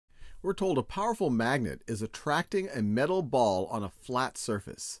We're told a powerful magnet is attracting a metal ball on a flat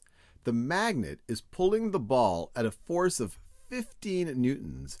surface. The magnet is pulling the ball at a force of 15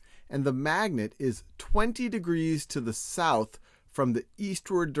 newtons, and the magnet is 20 degrees to the south from the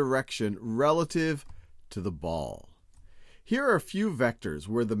eastward direction relative to the ball. Here are a few vectors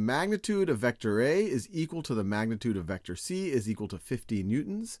where the magnitude of vector A is equal to the magnitude of vector C is equal to 15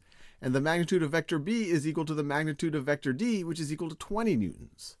 newtons, and the magnitude of vector B is equal to the magnitude of vector D, which is equal to 20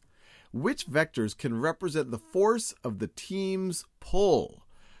 newtons. Which vectors can represent the force of the team's pull?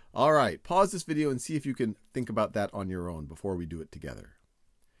 All right, pause this video and see if you can think about that on your own before we do it together.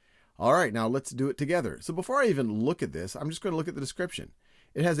 All right, now let's do it together. So before I even look at this, I'm just going to look at the description.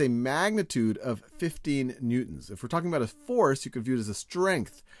 It has a magnitude of 15 newtons. If we're talking about a force, you could view it as a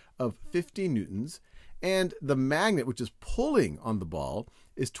strength of 15 newtons. And the magnet, which is pulling on the ball,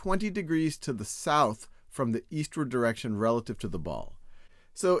 is 20 degrees to the south from the eastward direction relative to the ball.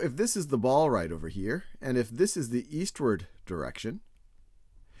 So if this is the ball right over here, and if this is the eastward direction,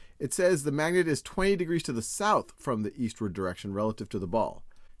 it says the magnet is 20 degrees to the south from the eastward direction relative to the ball.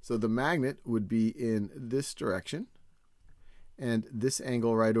 So the magnet would be in this direction, and this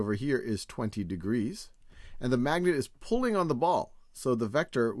angle right over here is 20 degrees. And the magnet is pulling on the ball, so the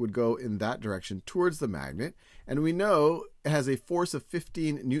vector would go in that direction towards the magnet. And we know it has a force of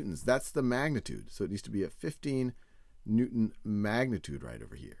 15 newtons. That's the magnitude, so it needs to be a 15 Newton magnitude right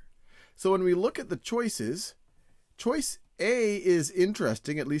over here. So when we look at the choices, choice A is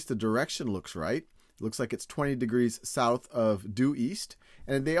interesting, at least the direction looks right. It looks like it's 20 degrees south of due east.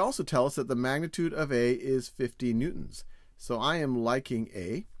 And they also tell us that the magnitude of A is 15 newtons. So I am liking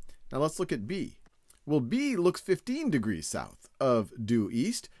A. Now let's look at B. Well, B looks 15 degrees south of due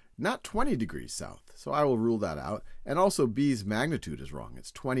east, not 20 degrees south. So I will rule that out. And also B's magnitude is wrong.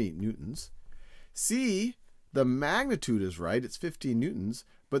 It's 20 newtons. C, the magnitude is right. It's 15 newtons,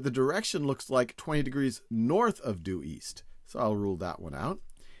 but the direction looks like 20 degrees north of due east. So I'll rule that one out.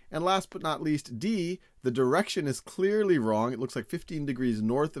 And last but not least, D, the direction is clearly wrong. It looks like 15 degrees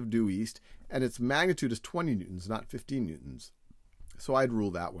north of due east, and its magnitude is 20 newtons, not 15 newtons. So I'd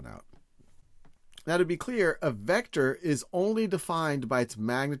rule that one out. Now to be clear, a vector is only defined by its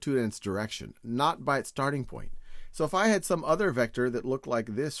magnitude and its direction, not by its starting point. So if I had some other vector that looked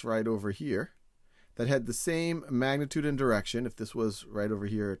like this right over here, that had the same magnitude and direction, if this was right over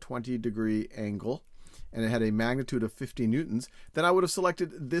here, a 20-degree angle, and it had a magnitude of 50 newtons, then I would have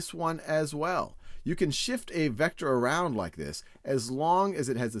selected this one as well. You can shift a vector around like this as long as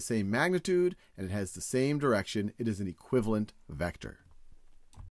it has the same magnitude and it has the same direction. It is an equivalent vector.